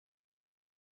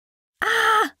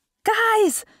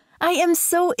guys! I am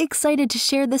so excited to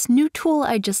share this new tool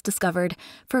I just discovered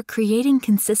for creating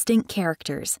consistent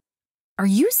characters. Are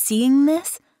you seeing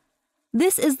this?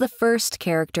 This is the first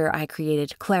character I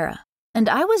created, Clara, and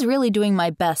I was really doing my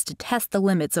best to test the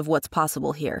limits of what's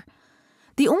possible here.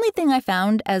 The only thing I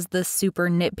found, as the super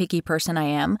nitpicky person I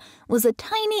am, was a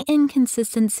tiny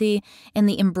inconsistency in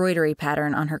the embroidery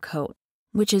pattern on her coat,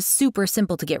 which is super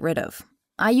simple to get rid of.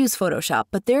 I use Photoshop,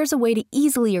 but there's a way to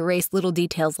easily erase little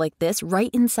details like this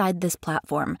right inside this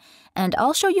platform, and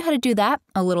I'll show you how to do that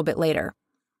a little bit later.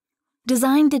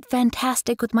 Dzine did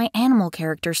fantastic with my animal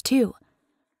characters too.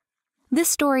 This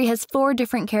story has 4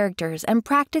 different characters, and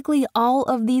practically all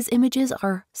of these images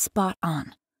are spot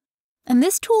on. And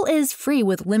this tool is free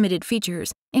with limited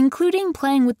features, including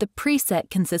playing with the preset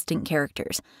consistent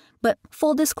characters. But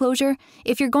full disclosure,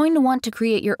 if you're going to want to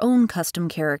create your own custom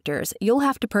characters, you'll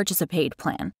have to purchase a paid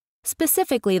plan.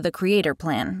 Specifically the Creator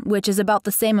plan, which is about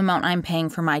the same amount I'm paying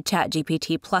for my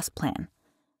ChatGPT Plus plan.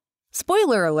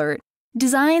 Spoiler alert,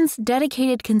 Dzine's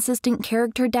dedicated consistent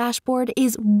character dashboard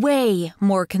is way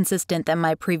more consistent than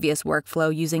my previous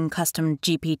workflow using custom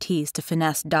GPTs to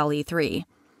finesse DALL-E 3.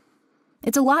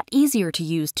 It's a lot easier to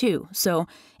use too, so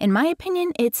in my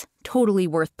opinion, it's totally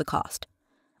worth the cost.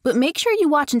 But make sure you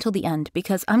watch until the end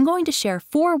because I'm going to share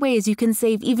 4 ways you can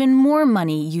save even more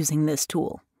money using this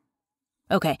tool.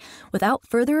 Okay, without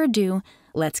further ado,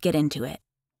 let's get into it.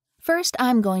 First,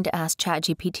 I'm going to ask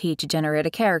ChatGPT to generate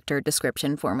a character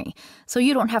description for me, so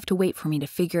you don't have to wait for me to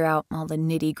figure out all the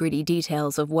nitty-gritty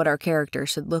details of what our character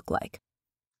should look like.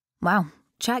 Wow,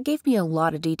 Chat gave me a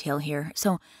lot of detail here,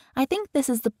 so I think this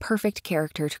is the perfect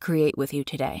character to create with you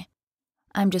today.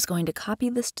 I'm just going to copy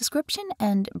this description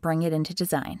and bring it into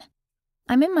Dzine.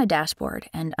 I'm in my dashboard,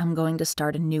 and I'm going to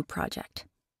start a new project.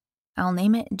 I'll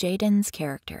name it Jaden's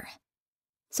Character.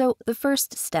 So the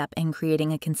first step in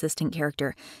creating a consistent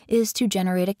character is to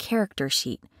generate a character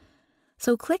sheet.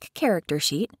 So click Character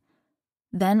Sheet,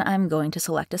 then I'm going to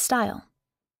select a style.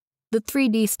 The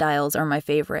 3D styles are my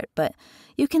favorite, but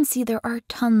you can see there are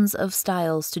tons of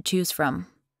styles to choose from.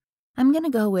 I'm going to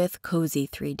go with Cozy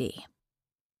 3D.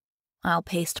 I'll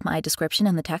paste my description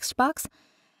in the text box,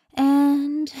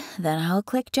 and then I'll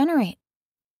click Generate.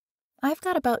 I've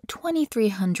got about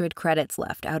 2,300 credits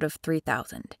left out of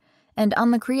 3,000, and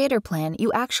on the Creator plan,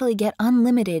 you actually get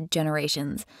unlimited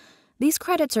generations. These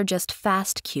credits are just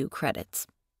fast queue credits.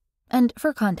 And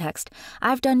for context,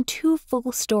 I've done 2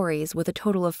 full stories with a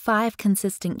total of 5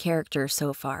 consistent characters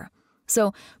so far.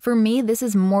 So for me, this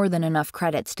is more than enough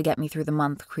credits to get me through the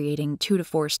month creating 2 to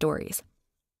 4 stories.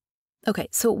 Okay,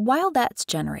 so while that's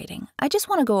generating, I just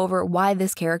want to go over why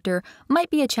this character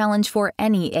might be a challenge for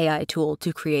any AI tool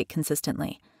to create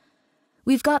consistently.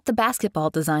 We've got the basketball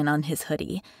design on his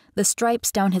hoodie, the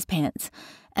stripes down his pants,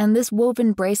 and this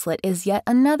woven bracelet is yet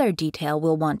another detail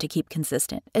we'll want to keep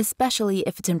consistent, especially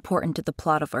if it's important to the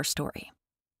plot of our story.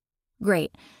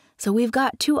 Great, so we've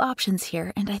got 2 options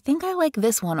here, and I think I like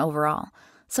this one overall,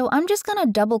 so I'm just going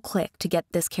to double-click to get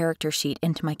this character sheet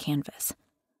into my canvas.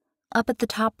 Up at the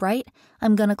top right,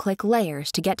 I'm going to click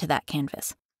Layers to get to that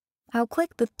canvas. I'll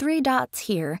click the 3 dots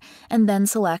here and then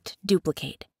select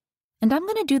Duplicate. And I'm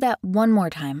going to do that one more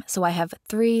time so I have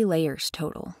 3 layers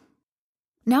total.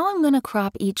 Now I'm going to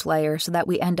crop each layer so that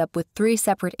we end up with 3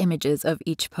 separate images of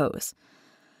each pose.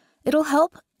 It'll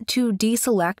help to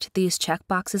deselect these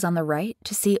checkboxes on the right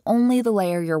to see only the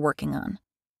layer you're working on.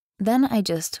 Then I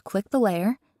just click the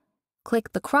layer,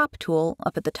 click the Crop tool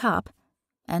up at the top,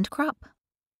 and crop.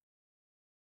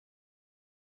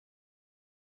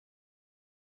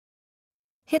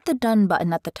 Hit the Done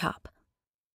button at the top.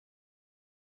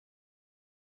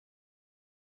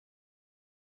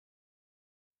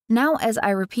 Now, as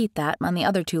I repeat that on the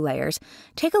other 2 layers,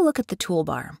 take a look at the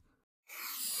toolbar.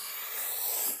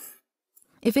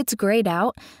 If it's grayed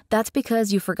out, that's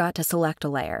because you forgot to select a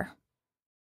layer.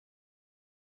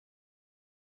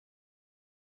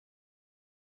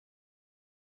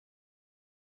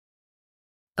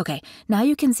 Okay, now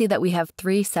you can see that we have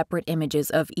 3 separate images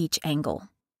of each angle.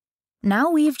 Now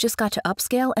we've just got to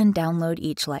upscale and download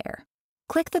each layer.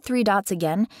 Click the 3 dots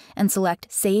again and select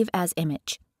Save as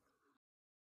Image.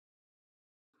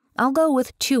 I'll go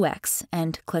with 2x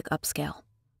and click Upscale.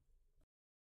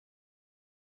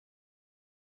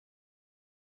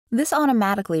 This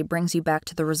automatically brings you back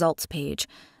to the results page,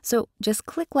 so just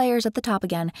click Layers at the top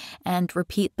again and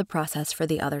repeat the process for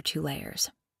the other 2 layers.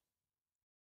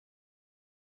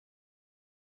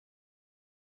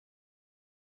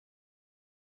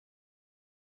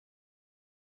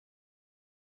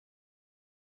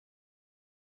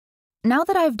 Now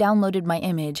that I've downloaded my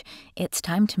image, it's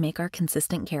time to make our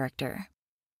consistent character.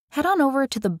 Head on over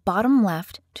to the bottom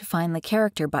left to find the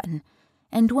character button,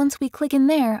 and once we click in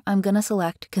there, I'm going to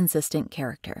select consistent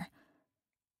character.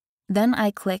 Then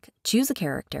I click choose a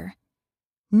character,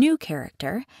 new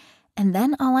character, and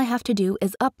then all I have to do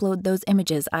is upload those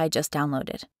images I just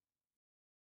downloaded.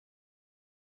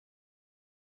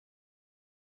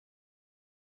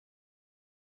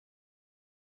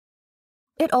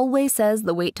 It always says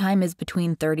the wait time is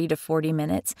between 30 to 40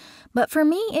 minutes, but for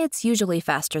me, it's usually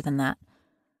faster than that.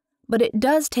 But it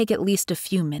does take at least a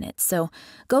few minutes, so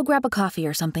go grab a coffee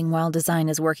or something while Dzine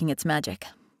is working its magic.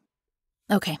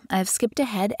 Okay, I've skipped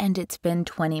ahead and it's been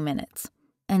 20 minutes.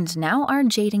 And now our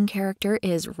Jaden character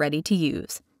is ready to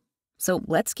use. So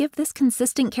let's give this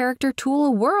consistent character tool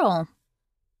a whirl.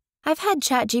 I've had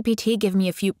ChatGPT give me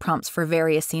a few prompts for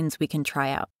various scenes we can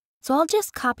try out, so I'll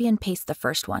just copy and paste the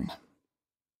first one.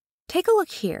 Take a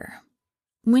look here.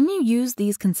 When you use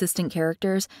these consistent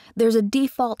characters, there's a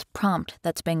default prompt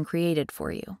that's been created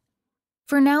for you.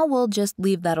 For now, we'll just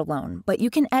leave that alone, but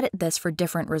you can edit this for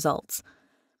different results,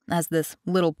 as this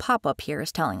little pop-up here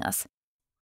is telling us.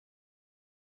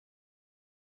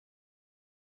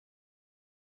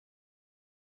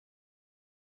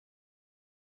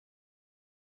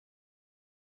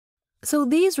 So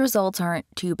these results aren't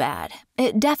too bad.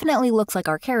 It definitely looks like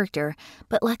our character,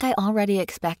 but like I already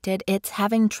expected, it's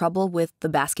having trouble with the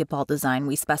basketball design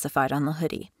we specified on the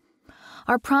hoodie.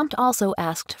 Our prompt also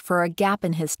asked for a gap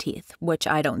in his teeth, which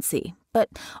I don't see, but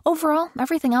overall,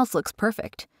 everything else looks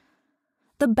perfect.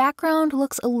 The background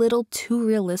looks a little too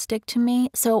realistic to me,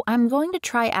 so I'm going to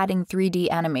try adding 3D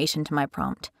animation to my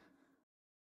prompt.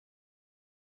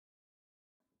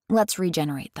 Let's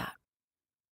regenerate that.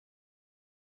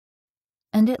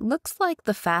 And it looks like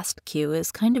the fast queue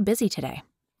is kind of busy today.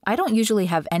 I don't usually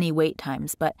have any wait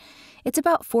times, but it's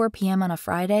about 4 p.m. on a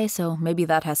Friday, so maybe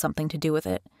that has something to do with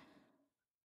it.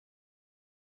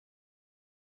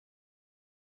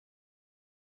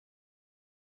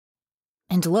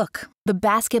 And look, the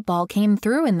basketball came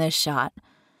through in this shot.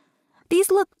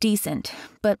 These look decent,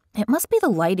 but it must be the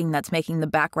lighting that's making the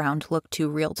background look too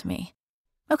real to me.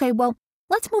 Okay, well,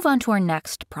 let's move on to our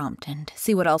next prompt and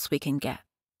see what else we can get.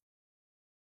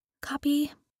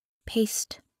 Copy,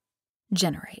 paste,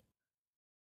 generate.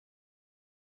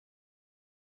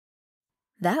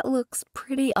 That looks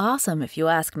pretty awesome if you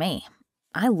ask me.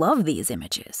 I love these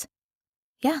images.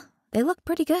 Yeah, they look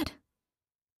pretty good.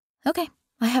 Okay,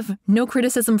 I have no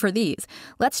criticism for these.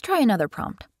 Let's try another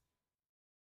prompt.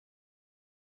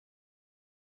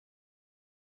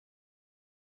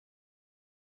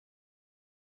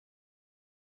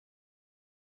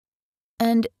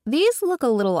 And these look a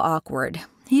little awkward.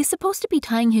 He's supposed to be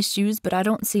tying his shoes, but I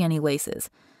don't see any laces.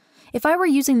 If I were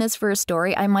using this for a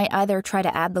story, I might either try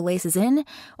to add the laces in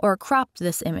or crop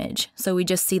this image so we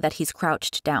just see that he's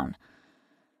crouched down.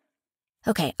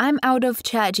 Okay, I'm out of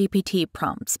ChatGPT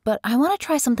prompts, but I want to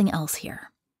try something else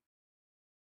here.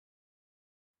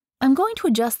 I'm going to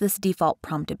adjust this default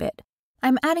prompt a bit.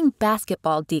 I'm adding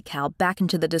basketball decal back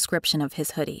into the description of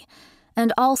his hoodie,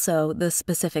 and also the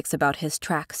specifics about his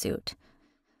tracksuit.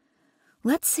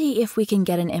 Let's see if we can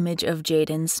get an image of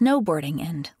Jaden snowboarding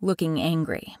and looking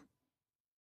angry.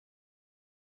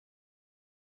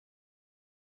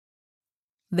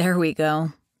 There we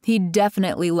go. He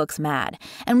definitely looks mad,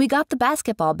 and we got the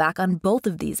basketball back on both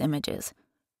of these images.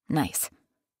 Nice.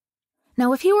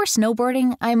 Now, if he were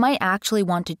snowboarding, I might actually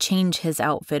want to change his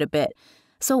outfit a bit,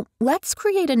 so let's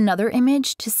create another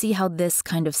image to see how this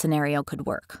kind of scenario could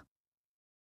work.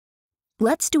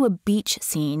 Let's do a beach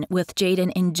scene with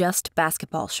Jaden in just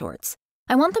basketball shorts.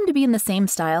 I want them to be in the same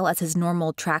style as his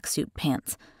normal tracksuit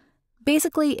pants.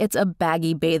 Basically, it's a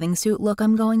baggy bathing suit look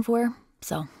I'm going for,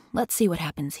 so let's see what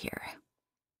happens here.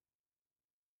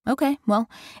 Okay, well,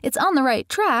 it's on the right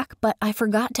track, but I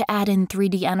forgot to add in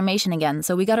 3D animation again,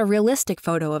 so we got a realistic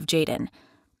photo of Jaden.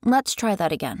 Let's try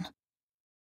that again.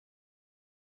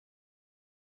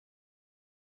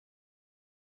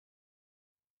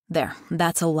 There,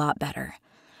 that's a lot better.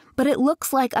 But it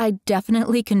looks like I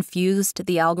definitely confused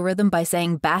the algorithm by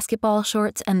saying basketball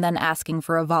shorts and then asking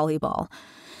for a volleyball.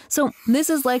 So this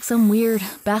is like some weird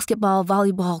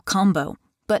basketball-volleyball combo.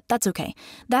 But that's okay.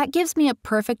 That gives me a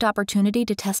perfect opportunity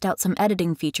to test out some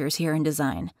editing features here in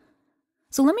Dzine.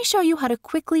 So let me show you how to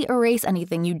quickly erase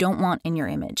anything you don't want in your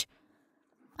image.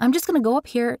 I'm just going to go up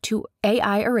here to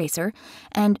AI Eraser,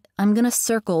 and I'm going to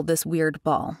circle this weird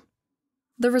ball.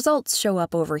 The results show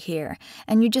up over here,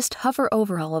 and you just hover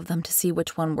over all of them to see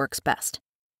which one works best.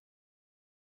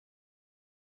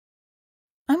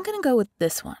 I'm going to go with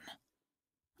this one.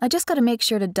 I just got to make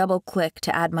sure to double-click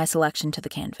to add my selection to the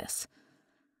canvas.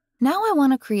 Now I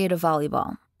want to create a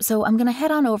volleyball, so I'm going to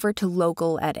head on over to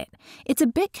Local Edit. It's a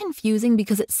bit confusing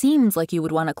because it seems like you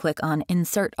would want to click on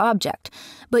Insert Object,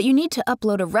 but you need to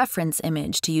upload a reference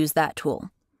image to use that tool.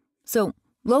 So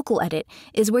Local Edit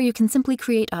is where you can simply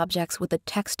create objects with a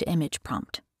text-to-image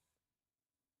prompt.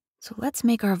 So let's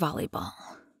make our volleyball.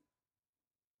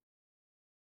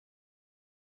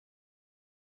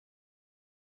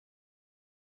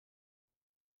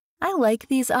 I like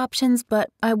these options,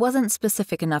 but I wasn't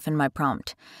specific enough in my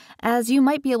prompt. As you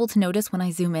might be able to notice when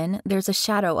I zoom in, there's a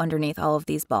shadow underneath all of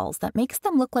these balls that makes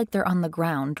them look like they're on the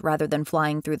ground rather than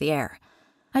flying through the air.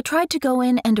 I tried to go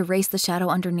in and erase the shadow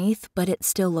underneath, but it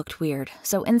still looked weird,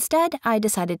 so instead I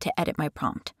decided to edit my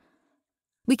prompt.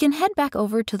 We can head back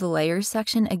over to the Layers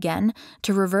section again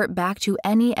to revert back to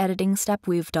any editing step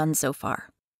we've done so far.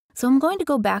 So I'm going to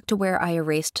go back to where I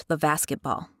erased the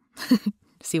basketball.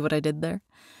 See what I did there?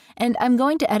 And I'm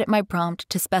going to edit my prompt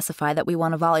to specify that we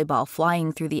want a volleyball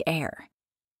flying through the air.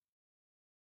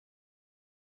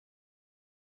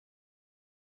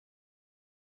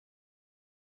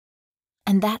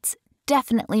 And that's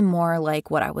definitely more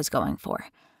like what I was going for.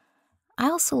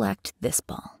 I'll select this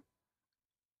ball.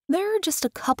 There are just a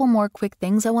couple more quick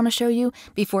things I want to show you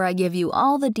before I give you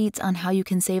all the deets on how you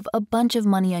can save a bunch of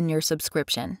money on your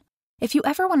subscription. If you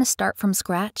ever want to start from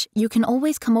scratch, you can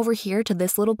always come over here to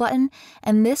this little button,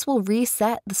 and this will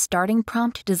reset the starting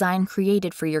prompt Dzine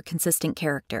created for your consistent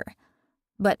character.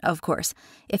 But of course,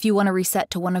 if you want to reset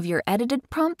to one of your edited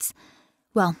prompts,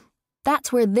 well,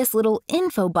 that's where this little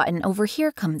info button over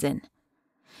here comes in.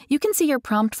 You can see your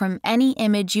prompt from any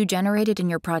image you generated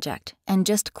in your project, and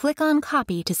just click on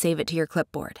Copy to save it to your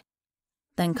clipboard.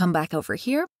 Then come back over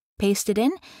here, paste it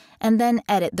in, and then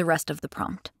edit the rest of the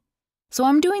prompt. So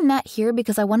I'm doing that here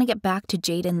because I want to get back to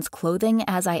Jaden's clothing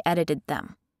as I edited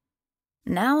them.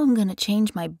 Now I'm going to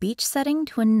change my beach setting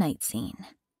to a night scene.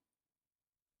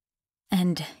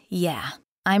 And yeah,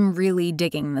 I'm really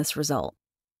digging this result.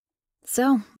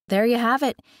 So there you have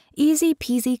it, easy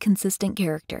peasy consistent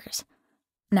characters.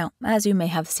 Now, as you may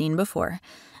have seen before,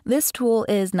 this tool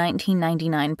is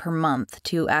 $19.99 per month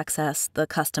to access the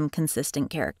custom consistent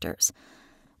characters,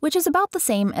 which is about the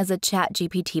same as a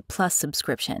ChatGPT Plus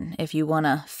subscription if you want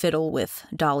to fiddle with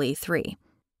DALL-E 3.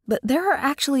 But there are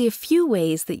actually a few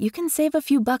ways that you can save a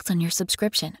few bucks on your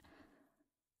subscription.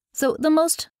 So the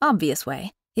most obvious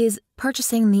way is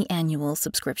purchasing the annual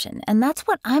subscription, and that's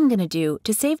what I'm going to do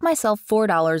to save myself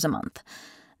 $4 a month.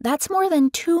 That's more than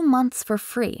 2 months for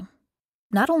free.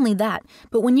 Not only that,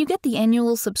 but when you get the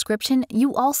annual subscription,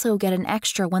 you also get an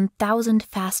extra 1,000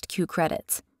 FastQ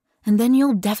credits. And then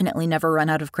you'll definitely never run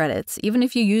out of credits, even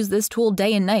if you use this tool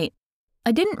day and night.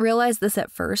 I didn't realize this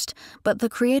at first, but the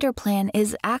creator plan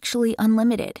is actually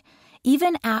unlimited.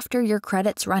 Even after your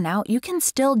credits run out, you can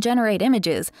still generate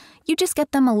images. You just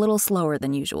get them a little slower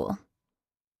than usual.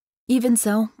 Even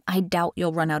so, I doubt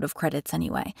you'll run out of credits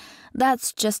anyway.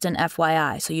 That's just an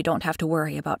FYI, so you don't have to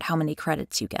worry about how many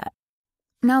credits you get.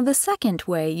 Now, the second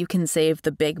way you can save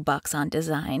the big bucks on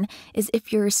design is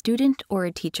if you're a student or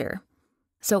a teacher.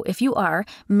 So if you are,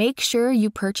 make sure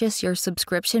you purchase your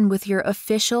subscription with your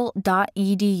official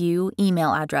 .edu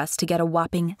email address to get a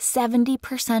whopping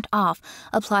 70% off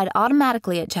applied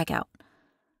automatically at checkout.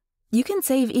 You can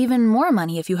save even more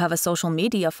money if you have a social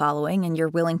media following and you're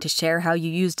willing to share how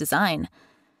you use Dzine.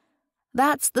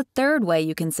 That's the third way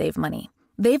you can save money.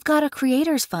 They've got a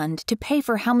creators fund to pay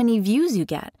for how many views you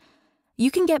get.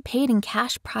 You can get paid in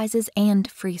cash prizes and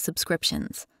free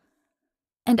subscriptions.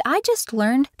 And I just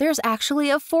learned there's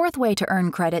actually a fourth way to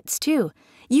earn credits, too.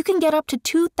 You can get up to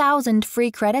 2,000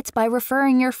 free credits by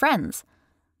referring your friends.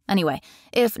 Anyway,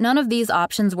 if none of these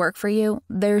options work for you,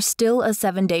 there's still a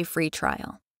 7-day free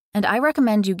trial. And I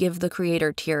recommend you give the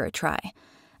creator tier a try.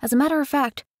 As a matter of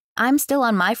fact, I'm still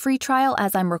on my free trial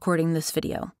as I'm recording this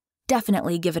video.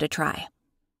 Definitely give it a try.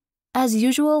 As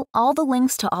usual, all the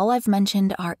links to all I've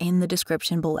mentioned are in the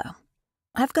description below.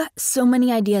 I've got so many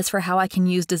ideas for how I can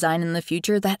use Dzine in the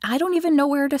future that I don't even know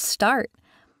where to start.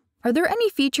 Are there any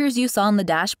features you saw on the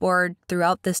dashboard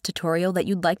throughout this tutorial that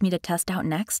you'd like me to test out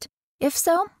next? If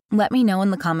so, let me know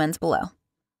in the comments below.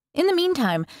 In the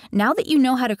meantime, now that you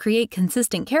know how to create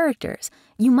consistent characters,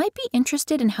 you might be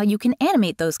interested in how you can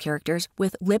animate those characters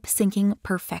with lip-syncing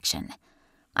perfection.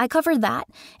 I covered that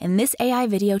in this AI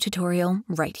video tutorial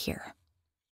right here.